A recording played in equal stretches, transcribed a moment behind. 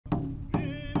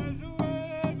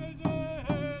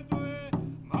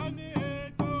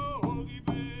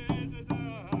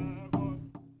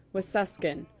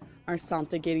Waseskun, un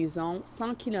centre de guérison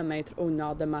 100 km au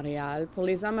nord de Montréal pour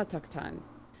les hommes autochtones.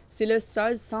 C'est le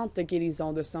seul centre de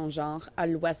guérison de son genre à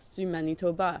l'ouest du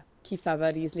Manitoba qui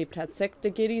favorise les pratiques de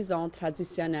guérison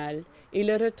traditionnelles et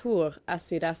le retour à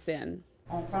ses racines.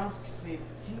 On pense que c'est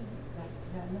petit,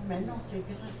 l'artisanat, mais non, c'est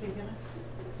grand, c'est grand.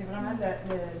 C'est vraiment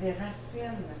les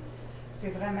racines.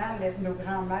 C'est vraiment nos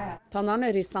grands-mères. Pendant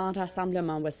le récent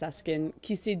rassemblement Waseskun,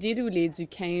 qui s'est déroulé du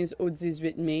 15 au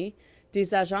 18 mai,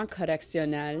 des agents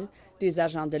correctionnels, des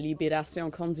agents de libération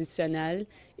conditionnelle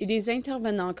et des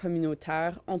intervenants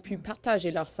communautaires ont pu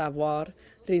partager leur savoir,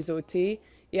 réseauter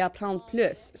et apprendre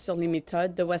plus sur les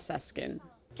méthodes de Waseskun.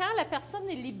 Quand la personne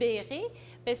est libérée,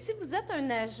 bien, si vous êtes un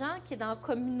agent qui est dans la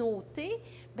communauté,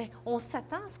 bien, on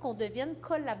s'attend à ce qu'on devienne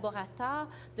collaborateur,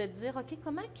 de dire, OK,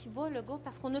 comment il va le gars?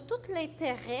 Parce qu'on a tout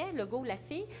l'intérêt, le gars ou la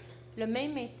fille, le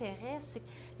même intérêt, c'est que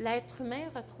l'être humain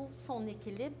retrouve son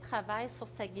équilibre, travaille sur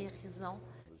sa guérison.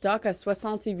 Doc a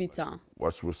 68 ans.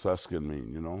 What's Waseskun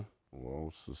mean, you know? Well,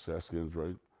 Waseskun's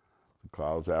right. The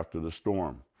clouds after the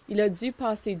storm. Il a dû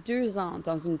passer 2 ans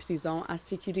dans une prison à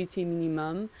sécurité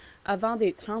minimum avant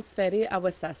d'être transféré à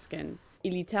Waseskun.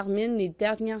 Il y termine les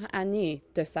dernières années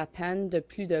de sa peine de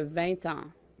plus de 20 ans.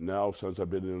 Now, since I've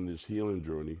been in this healing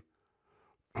journey,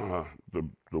 of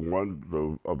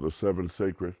the 7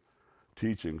 sacred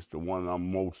teachings, the one I'm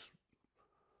most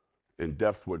in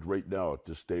depth with right now at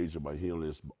this stage of my healing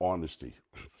is honesty.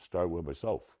 Start with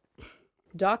myself.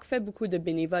 Doc fait beaucoup de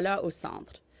bénévolat au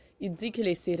centre. Il dit que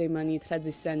les cérémonies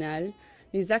traditionnelles,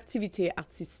 les activités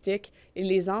artistiques et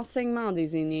les enseignements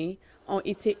des aînés ont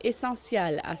été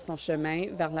essentiels à son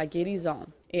chemin vers la guérison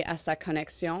et à sa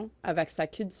connexion avec sa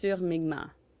culture Mi'kmaq.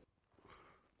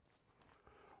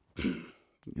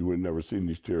 You would never seen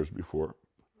these tears before.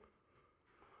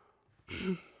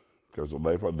 Because the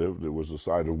life I lived, it was a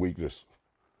sign of weakness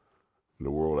in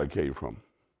the world I came from.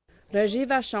 Roger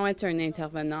Vachon est un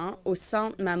intervenant au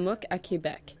Centre Mamouk à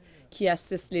Québec, qui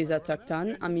assiste les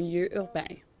Autochtones en milieu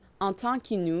urbain. En tant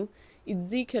que Nous, il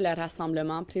dit que le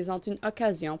rassemblement présente une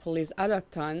occasion pour les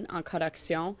Autochtones en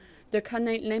correction de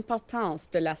connaître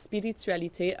l'importance de la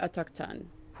spiritualité autochtone.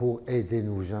 Pour aider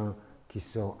nos gens qui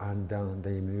sont en dedans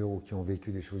des murs ou qui ont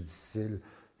vécu des choses difficiles,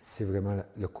 c'est vraiment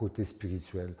le côté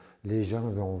spirituel. Les gens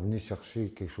vont venir chercher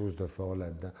quelque chose de fort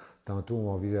là-dedans. Tantôt,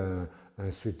 on va vivre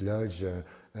un sweet lodge,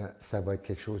 ça va être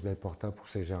quelque chose d'important pour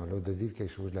ces gens-là, de vivre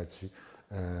quelque chose là-dessus.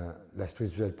 La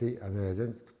spiritualité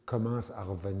amérindienne commence à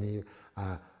revenir,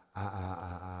 à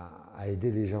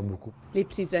aider les gens beaucoup. Les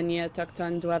prisonniers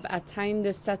autochtones doivent atteindre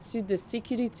le statut de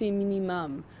sécurité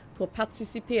minimum pour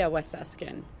participer à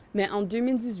Waseskun. Mais en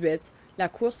 2018, la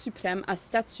Cour suprême a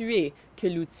statué que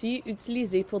l'outil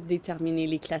utilisé pour déterminer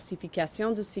les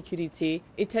classifications de sécurité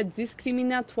était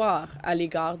discriminatoire à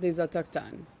l'égard des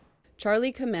Autochtones.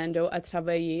 Charlie Commando a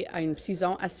travaillé à une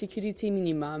prison à sécurité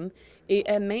minimum et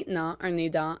est maintenant un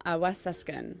aidant à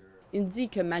Waseskun. Il dit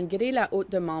que malgré la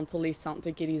haute demande pour les centres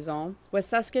de guérison,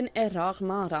 Waseskun est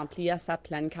rarement rempli à sa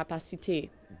pleine capacité.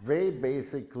 They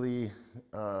basically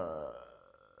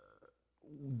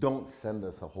don't send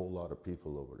us a whole lot of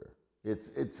people over there.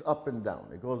 It's up and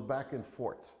down. It goes back and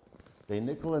forth. They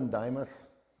nickel and dime us.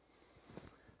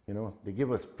 You know, they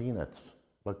give us peanuts.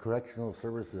 But correctional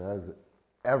services has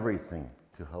everything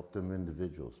to help them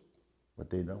individuals, but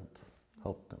they don't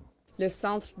help them. Le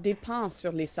centre dépend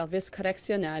sur les services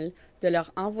correctionnels de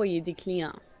leur envoyer des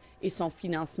clients et son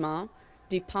financement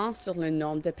dépend sur le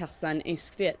nombre de personnes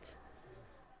inscrites.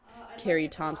 Carrie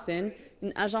Thompson,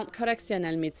 une agente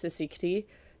correctionnelle métisse écrit,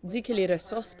 dit que les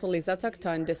ressources pour les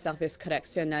Autochtones de Service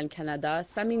correctionnel Canada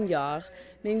s'améliorent,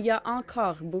 mais il y a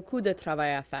encore beaucoup de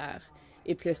travail à faire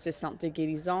et plus de centres de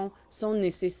guérison sont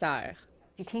nécessaires.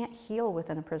 You can't heal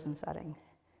within a prison setting,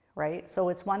 right? So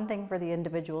it's one thing for the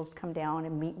individuals to come down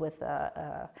and meet with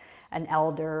an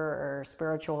elder or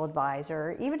spiritual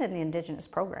advisor, even in the Indigenous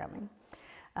programming,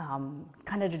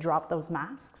 kind of to drop those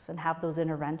masks and have those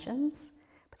interventions.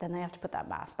 But then they have to put that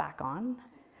mask back on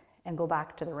and go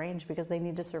back to the range because they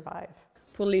need to survive.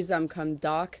 Pour les hommes comme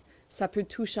Doc, ça peut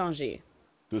tout changer.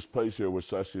 This place here with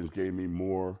Sessions gave me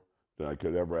more than I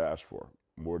could ever ask for,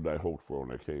 more than I hoped for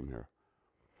when I came here.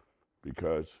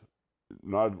 Because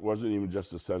it wasn't even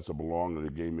just a sense of belonging,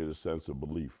 it gave me the sense of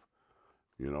belief,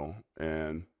 you know.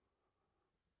 And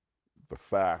the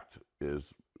fact is,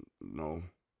 you know,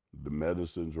 the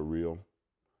medicines are real,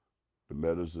 the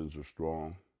medicines are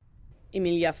strong.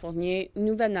 Emilia Fournier,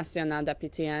 Nouvelles nationale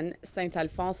d'APTN,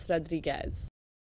 Saint-Alphonse-Rodriguez.